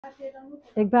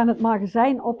Ik ben het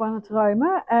magazijn op aan het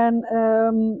ruimen en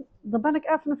daar ben ik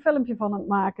even een filmpje van aan het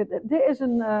maken. Dit is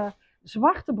een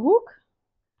zwarte broek.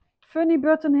 Funny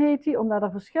button heet die, omdat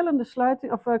er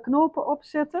verschillende knopen op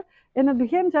zitten. In het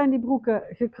begin zijn die broeken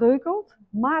gekreukeld,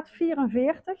 maat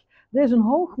 44. Dit is een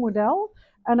hoog model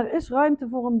en er is ruimte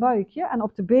voor een buikje. En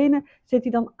op de benen zit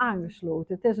hij dan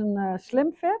aangesloten. Het is een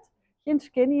slim fit, geen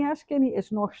skinny. Hè. Skinny is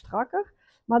nog strakker.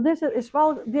 Maar dit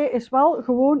is wel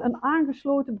gewoon een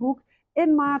aangesloten broek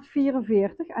in maat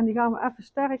 44. En die gaan we even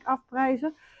sterk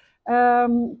afprijzen.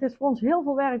 Het is voor ons heel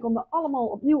veel werk om dat allemaal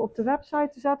opnieuw op de website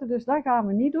te zetten, dus dat gaan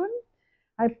we niet doen.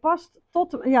 Hij past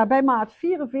bij maat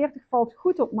 44, valt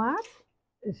goed op maat,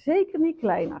 zeker niet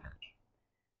kleiner.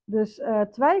 Dus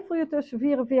twijfel je tussen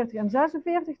 44 en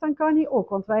 46, dan kan hij ook,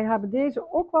 want wij hebben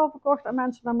deze ook wel verkocht aan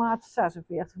mensen met maat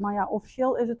 46. Maar ja,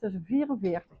 officieel is het tussen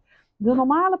 44. De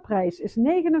normale prijs is 49,95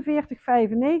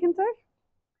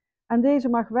 en deze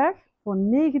mag weg voor 19,95.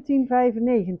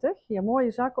 Hier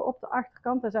mooie zakken op de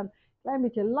achterkant. Dat zijn een klein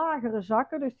beetje lagere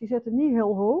zakken, dus die zitten niet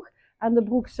heel hoog. En de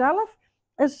broek zelf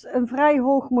is een vrij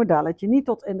hoog modelletje. Niet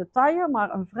tot in de taille,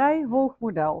 maar een vrij hoog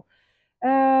model.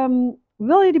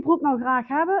 Wil je die broek nou graag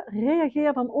hebben?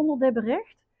 Reageer dan onder dit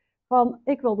bericht van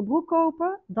ik wil de broek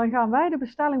kopen. Dan gaan wij de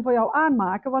bestelling voor jou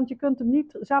aanmaken, want je kunt hem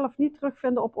zelf niet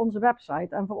terugvinden op onze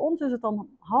website. En voor ons is het dan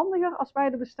handiger als wij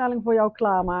de bestelling voor jou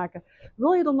klaarmaken.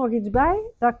 Wil je er nog iets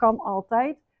bij? Dat kan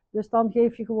altijd. Dus dan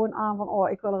geef je gewoon aan van oh,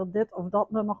 ik wil er dit of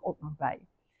dat nummer ook nog bij.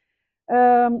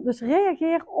 Dus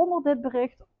reageer onder dit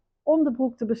bericht om de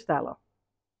broek te bestellen.